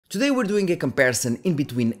Today we're doing a comparison in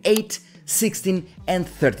between 8, 16 and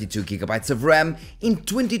 32 GB of RAM in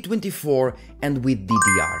 2024 and with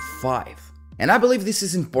DDR5. And I believe this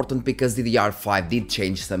is important because DDR5 did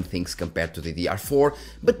change some things compared to DDR4,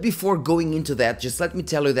 but before going into that, just let me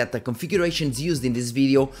tell you that the configurations used in this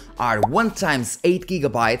video are 1x 8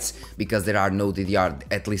 GB because there are no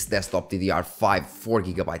at least desktop DDR5 4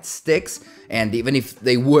 GB sticks, and even if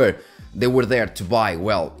they were there to buy,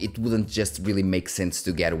 well, it wouldn't just really make sense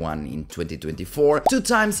to get one in 2024.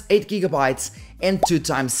 2x 8 GB and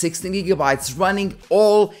 2x 16 GB running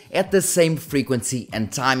all at the same frequency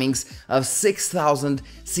and timings of 6000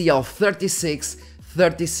 CL36,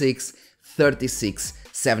 36, 36,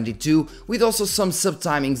 72, with also some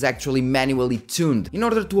subtimings actually manually tuned in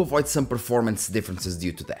order to avoid some performance differences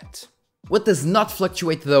due to that. What does not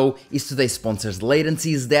fluctuate though is today's sponsor's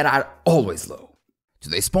latencies that are always low.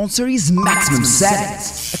 Today's sponsor is Maximum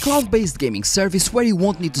Settings, a cloud-based gaming service where you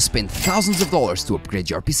won't need to spend thousands of dollars to upgrade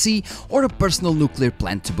your PC or a personal nuclear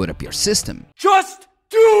plant to boot up your system. Just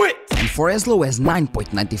do it! And for as low as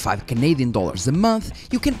 9.95 Canadian dollars a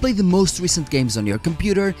month, you can play the most recent games on your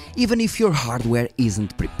computer even if your hardware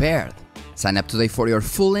isn't prepared. Sign up today for your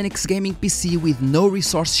full Linux gaming PC with no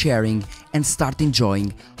resource sharing and start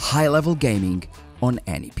enjoying high-level gaming on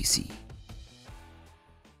any PC.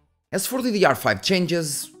 As for DDR5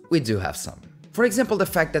 changes, we do have some. For example, the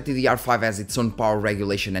fact that DDR5 has its own power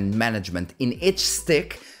regulation and management in each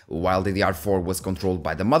stick, while DDR4 was controlled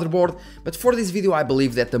by the motherboard, but for this video I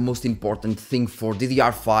believe that the most important thing for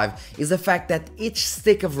DDR5 is the fact that each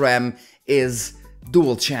stick of RAM is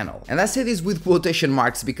dual channel. And I say this with quotation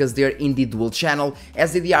marks because they are indeed dual channel,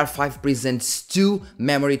 as DDR5 presents 2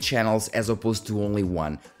 memory channels as opposed to only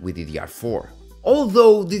one with DDR4.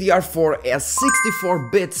 Although DDR4 has 64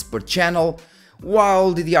 bits per channel,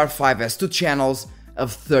 while DDR5 has 2 channels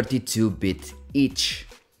of 32-bit each.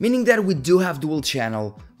 Meaning that we do have dual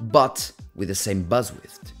channel, but with the same bus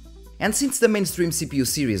width. And since the mainstream CPU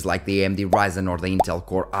series like the AMD Ryzen or the Intel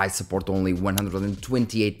Core i support only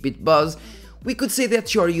 128-bit bus, we could say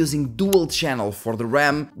that you're using dual channel for the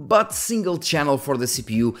RAM, but single channel for the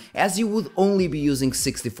CPU, as you would only be using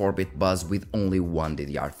 64-bit bus with only one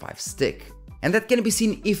DDR5 stick. And that can be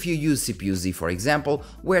seen if you use CPU-Z, for example,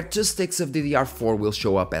 where 2 sticks of DDR4 will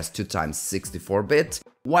show up as 2x 64-bit,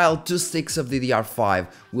 while 2 sticks of DDR5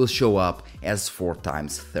 will show up as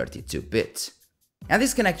 4x 32-bit. And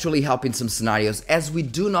this can actually help in some scenarios, as we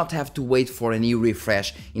do not have to wait for a new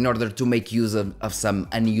refresh in order to make use of some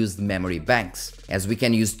unused memory banks, as we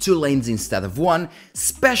can use 2 lanes instead of 1,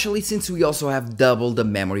 especially since we also have double the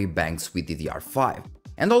memory banks with DDR5.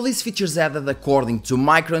 And all these features added according to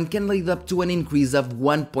Micron can lead up to an increase of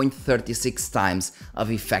 1.36 times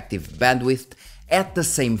of effective bandwidth at the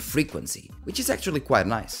same frequency, which is actually quite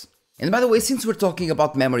nice. And by the way, since we're talking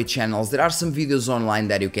about memory channels, there are some videos online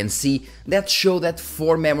that you can see that show that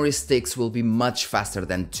 4 memory sticks will be much faster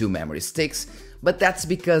than 2 memory sticks, but that's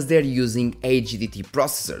because they're using HDD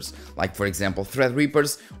processors, like for example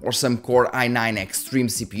Threadrippers or some Core i9 Extreme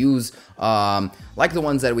CPUs, like the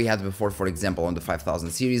ones that we had before, for example on the 5000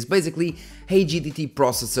 series, basically HDD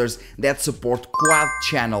processors that support quad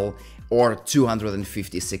channel or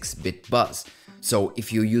 256-bit bus. So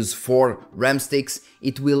if you use 4 RAM sticks,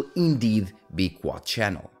 it will indeed be quad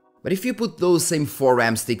channel. But if you put those same 4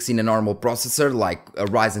 RAM sticks in a normal processor, like a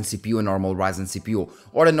Ryzen CPU, a normal Ryzen CPU,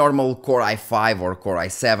 or a normal Core i5 or Core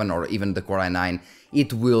i7 or even the Core i9,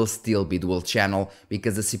 it will still be dual channel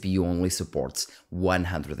because the CPU only supports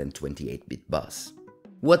 128-bit bus.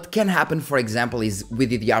 What can happen, for example, is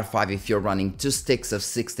with DDR5, if you're running 2 sticks of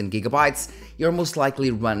 16 GB, you're most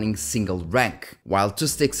likely running single rank, while 2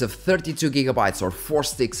 sticks of 32 GB or 4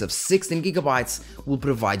 sticks of 16 GB will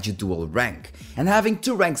provide you dual rank. And having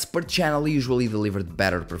 2 ranks per channel usually delivered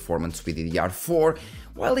better performance with DDR4,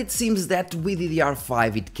 while it seems that with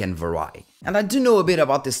DDR5 it can vary. And I do know a bit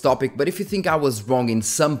about this topic, but if you think I was wrong in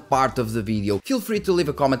some part of the video, feel free to leave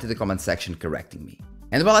a comment in the comment section correcting me.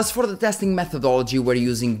 And well, as for the testing methodology, we're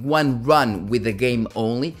using one run with the game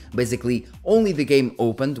only, basically only the game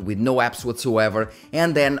opened with no apps whatsoever,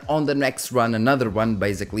 and then on the next run another run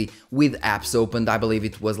basically with apps opened. I believe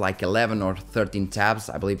it was like 11 or 13 tabs,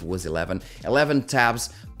 I believe it was 11 tabs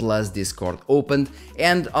plus Discord opened,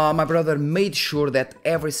 and my brother made sure that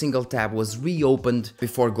every single tab was reopened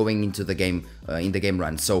before going into the game, in the game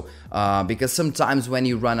run. So because sometimes when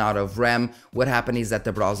you run out of RAM, what happens is that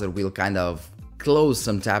the browser will kind of close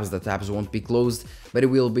some tabs, the tabs won't be closed, but it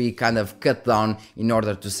will be kind of cut down in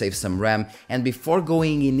order to save some RAM. And before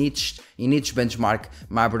going in each benchmark,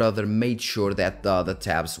 my brother made sure that the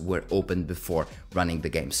tabs were opened before running the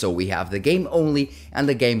game. So we have the game only and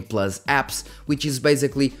the game plus apps, which is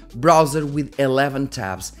basically browser with 11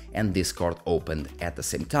 tabs and Discord opened at the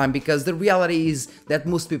same time, because the reality is that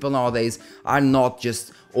most people nowadays are not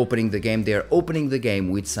just opening the game, they're opening the game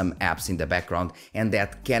with some apps in the background, and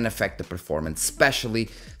that can affect the performance, especially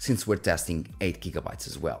since we're testing 8 GB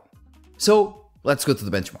as well. So let's go to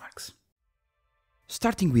the benchmarks.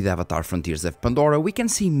 Starting with Avatar Frontiers of Pandora, we can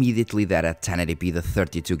see immediately that at 1080p the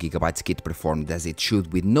 32GB kit performed as it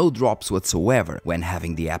should with no drops whatsoever when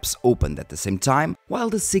having the apps opened at the same time, while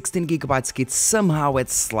the 16GB kit somehow had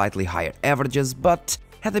slightly higher averages but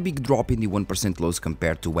had a big drop in the 1% lows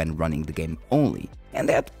compared to when running the game only. And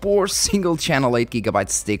that poor single channel 8GB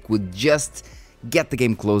stick would just get the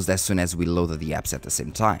game closed as soon as we loaded the apps at the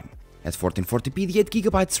same time. At 1440p, the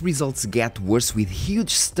 8GB results get worse with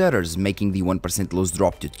huge stutters, making the 1% lows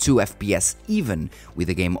drop to 2 FPS even with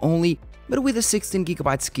the game only, but with the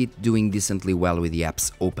 16GB kit doing decently well with the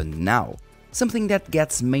apps opened now. Something that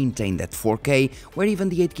gets maintained at 4K, where even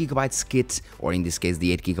the 8GB kit, or in this case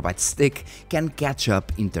the 8GB stick, can catch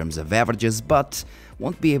up in terms of averages, but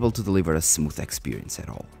won't be able to deliver a smooth experience at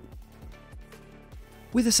all.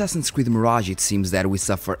 With Assassin's Creed Mirage, it seems that we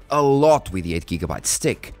suffer a lot with the 8GB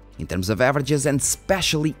stick, in terms of averages and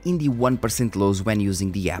especially in the 1% lows when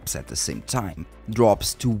using the apps at the same time.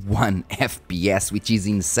 Drops to 1 FPS, which is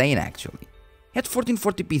insane actually. At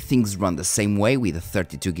 1440p things run the same way, with the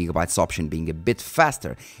 32GB option being a bit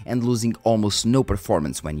faster and losing almost no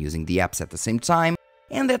performance when using the apps at the same time,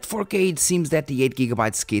 and at 4K it seems that the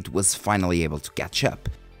 8GB kit was finally able to catch up.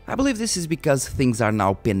 I believe this is because things are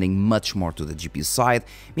now pending much more to the GPU side,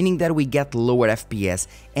 meaning that we get lower FPS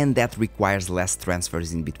and that requires less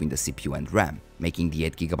transfers in between the CPU and RAM, making the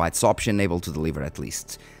 8GB option able to deliver at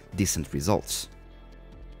least decent results.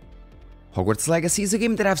 Hogwarts Legacy is a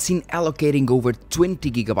game that I've seen allocating over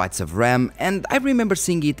 20GB of RAM, and I remember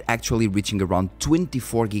seeing it actually reaching around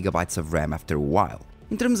 24GB of RAM after a while.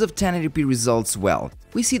 In terms of 1080p results, well,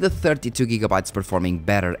 we see the 32GB performing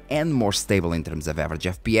better and more stable in terms of average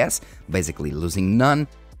FPS, basically losing none,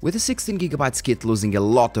 with the 16GB kit losing a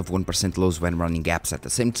lot of 1% lows when running apps at the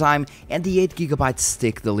same time, and the 8GB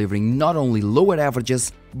stick delivering not only lower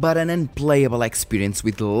averages, but an unplayable experience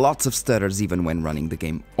with lots of stutters even when running the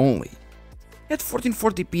game only. At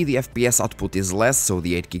 1440p the FPS output is less, so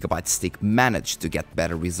the 8GB stick managed to get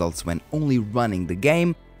better results when only running the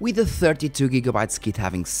game, with the 32GB kit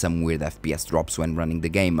having some weird FPS drops when running the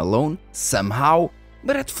game alone, somehow.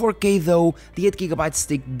 But at 4K though, the 8GB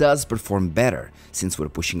stick does perform better, since we're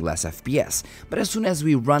pushing less FPS, but as soon as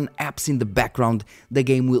we run apps in the background, the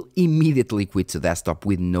game will immediately quit to desktop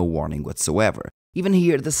with no warning whatsoever. Even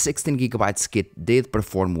here, the 16GB kit did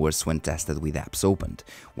perform worse when tested with apps opened,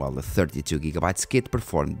 while the 32GB kit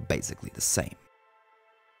performed basically the same.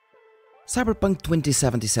 Cyberpunk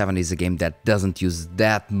 2077 is a game that doesn't use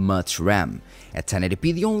that much RAM. At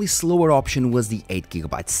 1080p the only slower option was the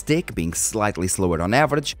 8GB stick, being slightly slower on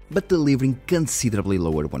average, but delivering considerably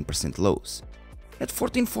lower 1% lows. At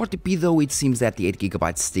 1440p though, it seems that the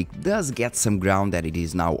 8GB stick does get some ground, that it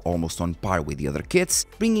is now almost on par with the other kits,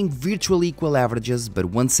 bringing virtually equal averages but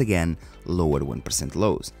once again lower 1%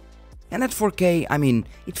 lows. And at 4K, I mean,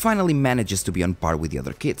 it finally manages to be on par with the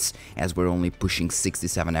other kits, as we're only pushing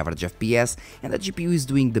 67 average FPS and the GPU is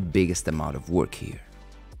doing the biggest amount of work here.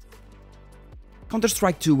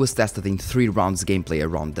 Counter-Strike 2 was tested in 3 rounds gameplay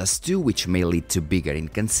around Dust 2, which may lead to bigger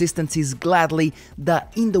inconsistencies. Gladly, the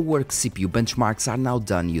in-the-works CPU benchmarks are now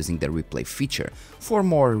done using the replay feature for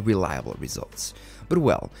more reliable results. But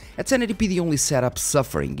well, at 1080p the only setup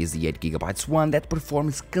suffering is the 8GB one that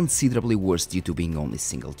performs considerably worse due to being only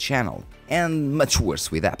single channel, and much worse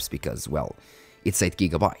with apps because, well, it's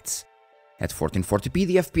 8GB. At 1440p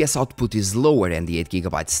the FPS output is lower and the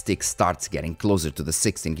 8GB stick starts getting closer to the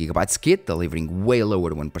 16GB kit, delivering way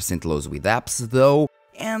lower 1% lows with apps though,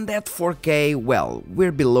 and at 4K, well,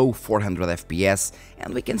 we're below 400 FPS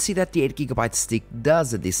and we can see that the 8GB stick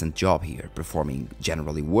does a decent job here, performing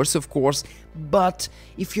generally worse of course, but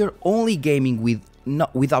if you're only gaming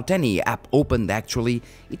without any app opened actually,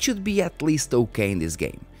 it should be at least okay in this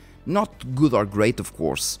game. Not good or great of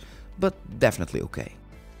course, but definitely okay.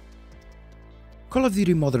 Call of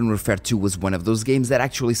Duty Modern Warfare 2 was one of those games that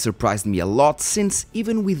actually surprised me a lot, since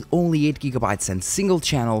even with only 8GB and single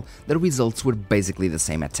channel, the results were basically the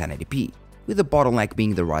same at 1080p, with the bottleneck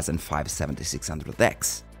being the Ryzen 5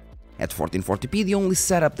 7600X. At 1440p the only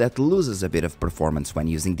setup that loses a bit of performance when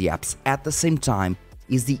using the apps at the same time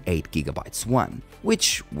is the 8GB one,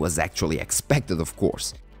 which was actually expected of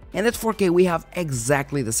course. And at 4K we have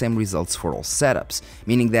exactly the same results for all setups,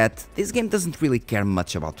 meaning that this game doesn't really care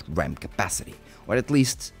much about RAM capacity, or at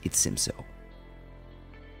least it seems so.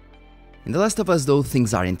 In The Last of Us though,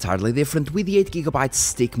 things are entirely different, with the 8GB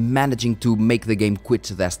stick managing to make the game quit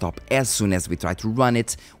the desktop as soon as we try to run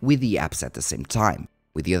it with the apps at the same time,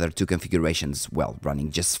 with the other two configurations, well,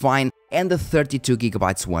 running just fine, and the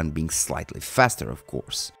 32GB one being slightly faster, of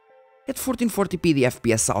course. At 1440p the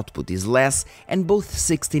FPS output is less, and both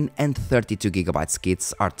 16 and 32GB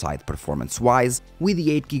kits are tied performance-wise, with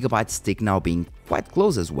the 8GB stick now being quite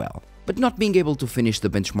close as well, but not being able to finish the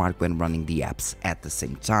benchmark when running the apps at the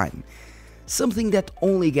same time. Something that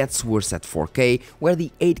only gets worse at 4K, where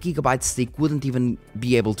the 8GB stick wouldn't even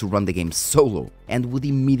be able to run the game solo, and would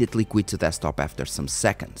immediately quit the desktop after some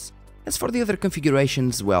seconds. As for the other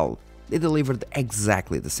configurations, well, they delivered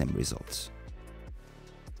exactly the same results.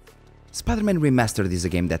 Spider-Man Remastered is a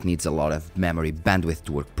game that needs a lot of memory bandwidth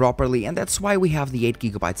to work properly, and that's why we have the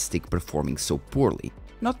 8GB stick performing so poorly.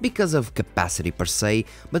 Not because of capacity per se,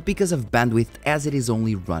 but because of bandwidth, as it is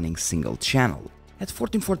only running single channel. At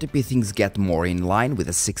 1440p things get more in line, with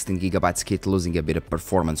a 16GB kit losing a bit of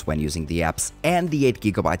performance when using the apps, and the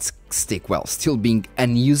 8GB stick, well, still being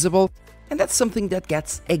unusable, and that's something that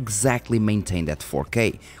gets exactly maintained at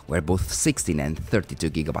 4K, where both 16 and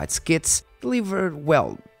 32GB kits deliver,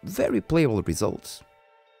 well, very playable results.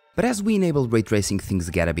 But as we enable ray tracing,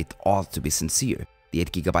 things get a bit odd, to be sincere. The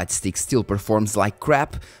 8GB stick still performs like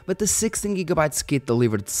crap, but the 16GB kit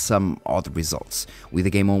delivered some odd results, with the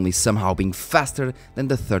game only somehow being faster than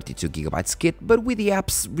the 32GB kit, but with the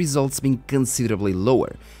app's results being considerably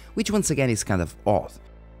lower, which once again is kind of odd.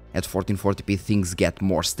 At 1440p things get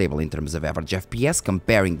more stable in terms of average FPS,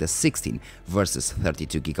 comparing the 16 versus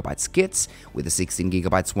 32GB kits, with the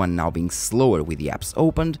 16GB one now being slower with the apps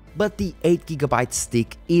opened, but the 8GB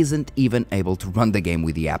stick isn't even able to run the game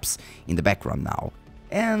with the apps in the background now.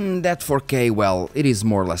 And at 4K, well, it is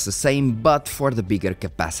more or less the same, but for the bigger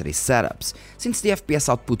capacity setups. Since the FPS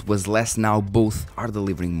output was less, now both are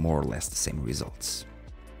delivering more or less the same results.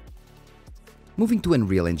 Moving to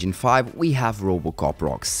Unreal Engine 5, we have Robocop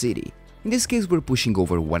Rogue City. In this case we're pushing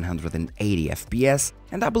over 180 FPS,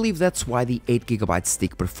 and I believe that's why the 8GB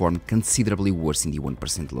stick performed considerably worse in the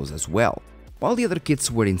 1% lows as well, while the other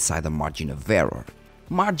kits were inside the margin of error.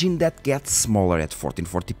 Margin that gets smaller at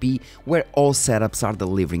 1440p, where all setups are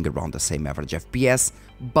delivering around the same average FPS,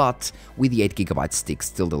 but with the 8GB stick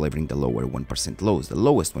still delivering the lower 1% lows, the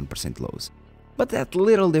lowest 1% lows. But that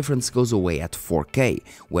little difference goes away at 4K,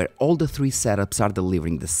 where all the three setups are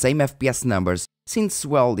delivering the same FPS numbers, since,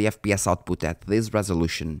 well, the FPS output at this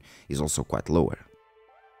resolution is also quite lower.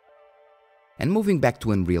 And moving back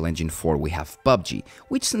to Unreal Engine 4, we have PUBG,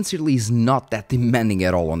 which sincerely is not that demanding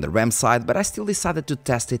at all on the RAM side, but I still decided to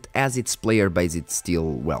test it as its player base is still,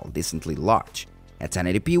 well, decently large. At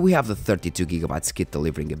 1080p we have the 32GB kit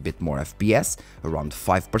delivering a bit more FPS, around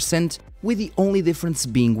 5%, with the only difference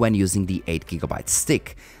being when using the 8GB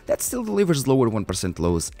stick, that still delivers lower 1%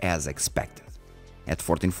 lows as expected. At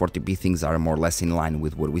 1440p things are more or less in line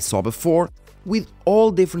with what we saw before, with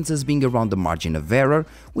all differences being around the margin of error,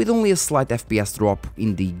 with only a slight FPS drop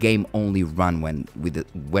in the game only run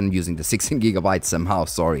when using the 16GB somehow,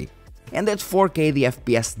 sorry. And at 4K the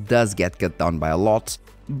FPS does get cut down by a lot,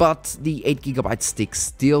 but the 8GB stick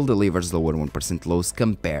still delivers lower 1% lows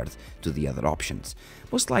compared to the other options,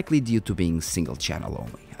 most likely due to being single channel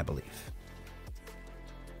only, I believe.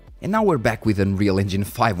 And now we're back with Unreal Engine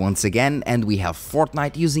 5 once again, and we have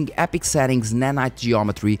Fortnite using epic settings, nanite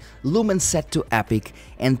geometry, lumen set to epic,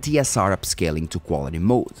 and TSR upscaling to quality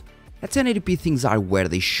mode. At 1080p things are where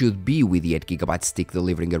they should be, with the 8GB stick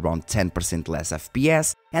delivering around 10% less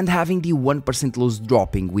FPS and having the 1% lows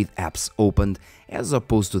dropping with apps opened as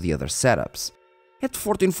opposed to the other setups. At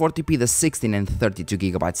 1440p the 16 and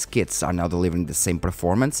 32GB kits are now delivering the same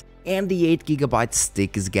performance, and the 8GB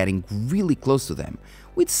stick is getting really close to them,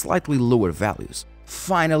 with slightly lower values,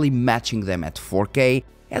 finally matching them at 4K,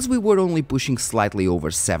 as we were only pushing slightly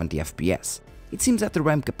over 70 FPS. It seems that the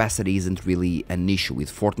RAM capacity isn't really an issue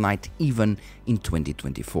with Fortnite even in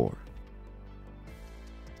 2024.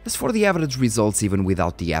 As for the average results, even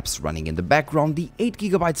without the apps running in the background, the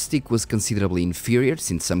 8GB stick was considerably inferior,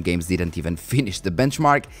 since some games didn't even finish the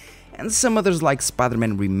benchmark, and some others like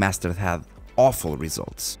Spider-Man Remastered had awful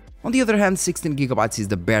results. On the other hand, 16GB is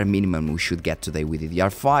the bare minimum we should get today with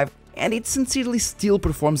DDR5, and it sincerely still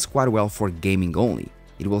performs quite well for gaming only.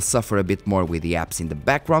 It will suffer a bit more with the apps in the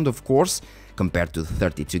background, of course, compared to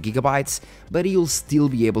 32GB, but you'll still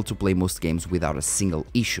be able to play most games without a single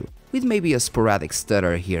issue, with maybe a sporadic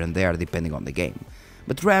stutter here and there depending on the game.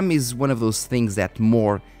 But RAM is one of those things that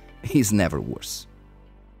more is never worse.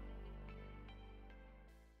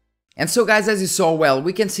 And so guys, as you saw, well,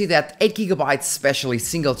 we can see that 8GB, especially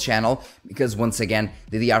single channel, because once again,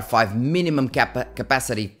 the DDR5 minimum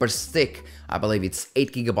capacity per stick, I believe it's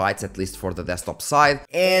 8GB at least for the desktop side,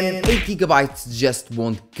 and 8GB just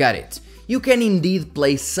won't cut it. You can indeed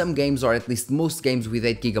play some games, or at least most games, with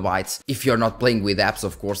 8GB, if you're not playing with apps,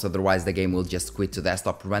 of course, otherwise the game will just quit to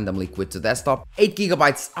desktop, randomly quit to desktop.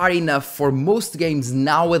 8GB are enough for most games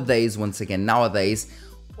nowadays, once again, nowadays,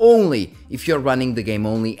 only if you're running the game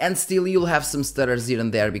only, and still you'll have some stutters here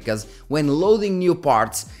and there, because when loading new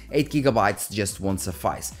parts, 8GB just won't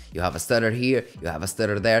suffice. You have a stutter here, you have a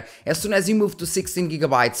stutter there. As soon as you move to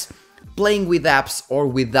 16GB, playing with apps or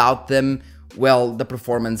without them, well, the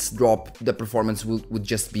performance drop, the performance would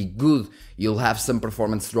just be good. You'll have some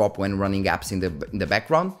performance drop when running apps in the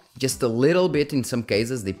background, just a little bit in some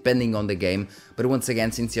cases, depending on the game. But once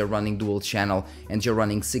again, since you're running dual channel and you're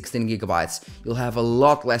running 16GB, you'll have a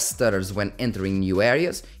lot less stutters when entering new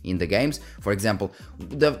areas in the games. For example,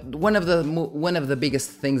 one of the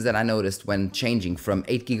biggest things that I noticed when changing from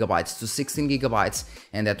 8GB to 16GB,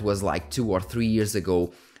 and that was like 2 or 3 years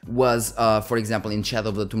ago, was, for example, in Shadow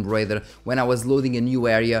of the Tomb Raider, when I was loading a new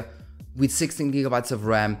area with 16GB of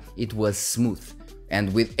RAM, it was smooth.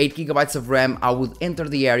 And with 8GB of RAM, I would enter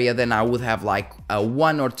the area, then I would have like a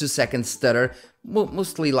 1 or 2 second stutter,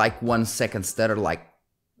 mostly like 1 second stutter, like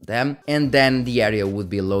them, and then the area would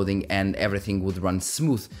be loading and everything would run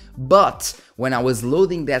smooth. But when I was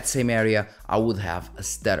loading that same area, I would have a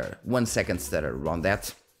stutter, 1 second stutter around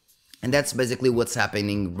that. And that's basically what's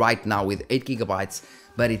happening right now with 8GB,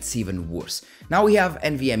 but it's even worse. Now we have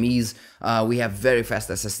NVMEs, we have very fast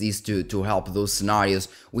SSDs to help those scenarios,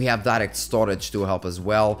 we have direct storage to help as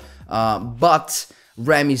well, but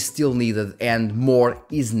RAM is still needed, and more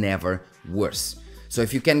is never worse. So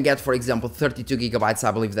if you can get, for example, 32GB,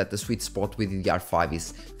 I believe that the sweet spot with DDR5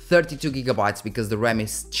 is 32GB, because the RAM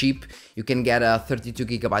is cheap. You can get a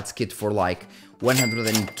 32GB kit for like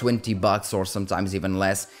 120 bucks or sometimes even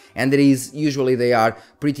less, and usually they are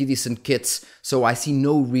pretty decent kits, so I see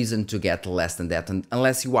no reason to get less than that,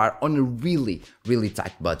 unless you are on a really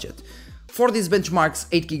tight budget. For these benchmarks,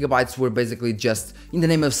 8GB were basically just in the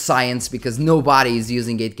name of science, because nobody is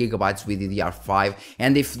using 8GB with DDR5,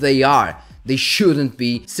 and if they are, they shouldn't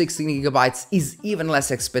be. 16GB is even less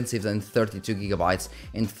expensive than 32GB,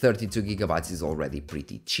 and 32GB is already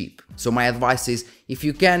pretty cheap. So my advice is, if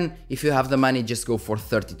you have the money, just go for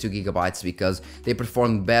 32GB, because they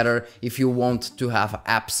perform better. If you want to have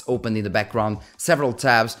apps open in the background, several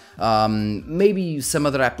tabs, maybe some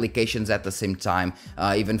other applications at the same time,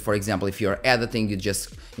 even for example, if you're editing, you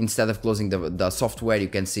just, instead of closing the software, you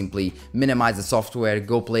can simply minimize the software,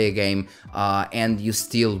 go play a game, and you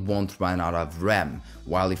still won't run out of RAM.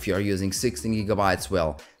 While if you're using 16GB,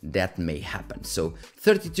 well, that may happen. So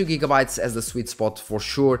 32GB as the sweet spot for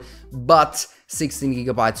sure, but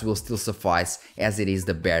 16GB will still suffice, as it is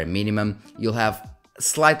the bare minimum. You'll have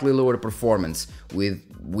slightly lower performance with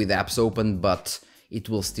apps open, but it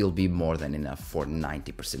will still be more than enough for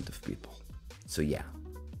 90% of people. So yeah.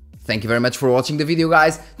 Thank you very much for watching the video,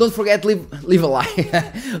 guys. Don't forget, leave a like.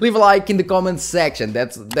 Leave a like in the comments section.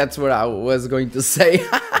 That's what I was going to say.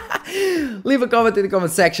 Leave a comment in the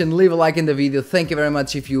comment section, leave a like in the video. Thank you very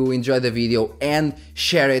much if you enjoyed the video, and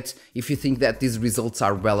share it if you think that these results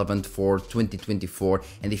are relevant for 2024,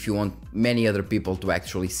 and if you want many other people to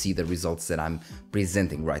actually see the results that I'm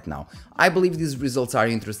presenting right now. I believe these results are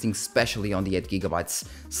interesting, especially on the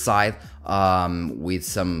 8GB side, with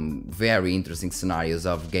some very interesting scenarios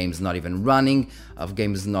of games not even running, of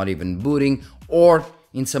games not even booting, or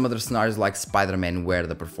in some other scenarios like Spider-Man, where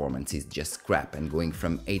the performance is just crap, and going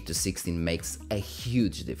from 8 to 16 makes a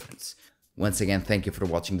huge difference. Once again, thank you for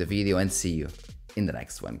watching the video, and see you in the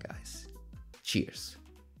next one, guys. Cheers.